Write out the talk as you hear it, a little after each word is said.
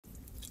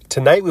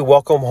Tonight we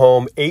welcome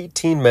home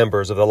 18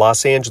 members of the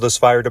Los Angeles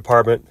Fire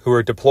Department who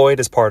are deployed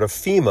as part of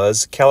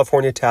FEMA's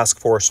California Task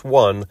Force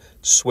 1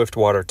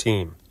 Swiftwater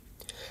team.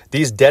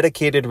 These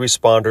dedicated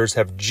responders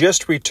have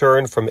just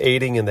returned from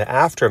aiding in the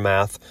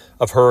aftermath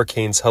of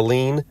Hurricanes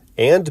Helene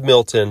and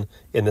Milton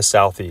in the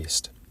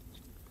southeast.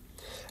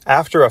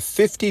 After a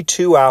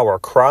 52-hour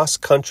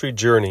cross-country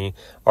journey,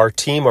 our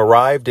team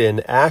arrived in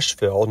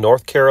Asheville,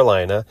 North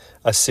Carolina,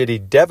 a city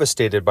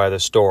devastated by the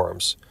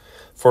storms.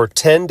 For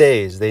 10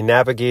 days, they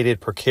navigated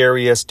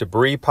precarious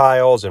debris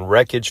piles and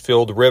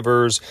wreckage-filled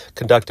rivers,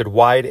 conducted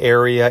wide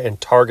area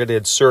and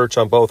targeted search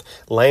on both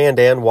land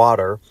and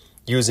water.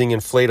 Using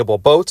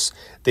inflatable boats,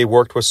 they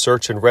worked with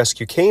search and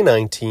rescue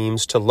canine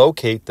teams to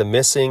locate the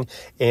missing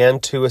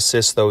and to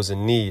assist those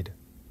in need.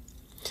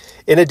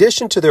 In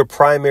addition to their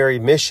primary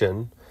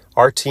mission,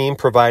 our team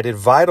provided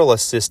vital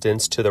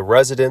assistance to the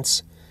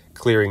residents,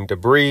 clearing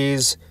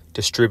debris,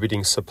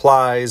 distributing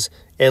supplies,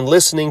 and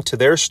listening to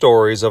their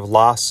stories of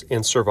loss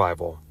and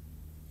survival.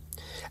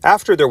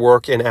 After their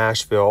work in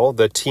Asheville,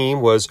 the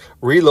team was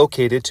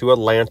relocated to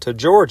Atlanta,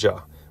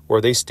 Georgia,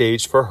 where they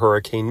staged for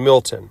Hurricane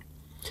Milton.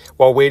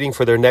 While waiting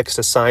for their next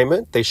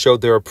assignment, they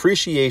showed their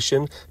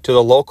appreciation to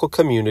the local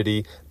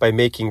community by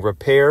making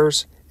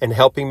repairs and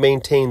helping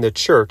maintain the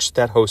church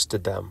that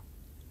hosted them.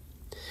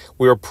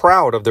 We are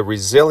proud of the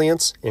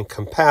resilience and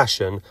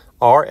compassion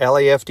our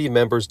LAFD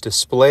members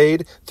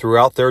displayed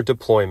throughout their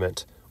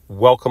deployment.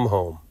 Welcome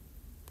home.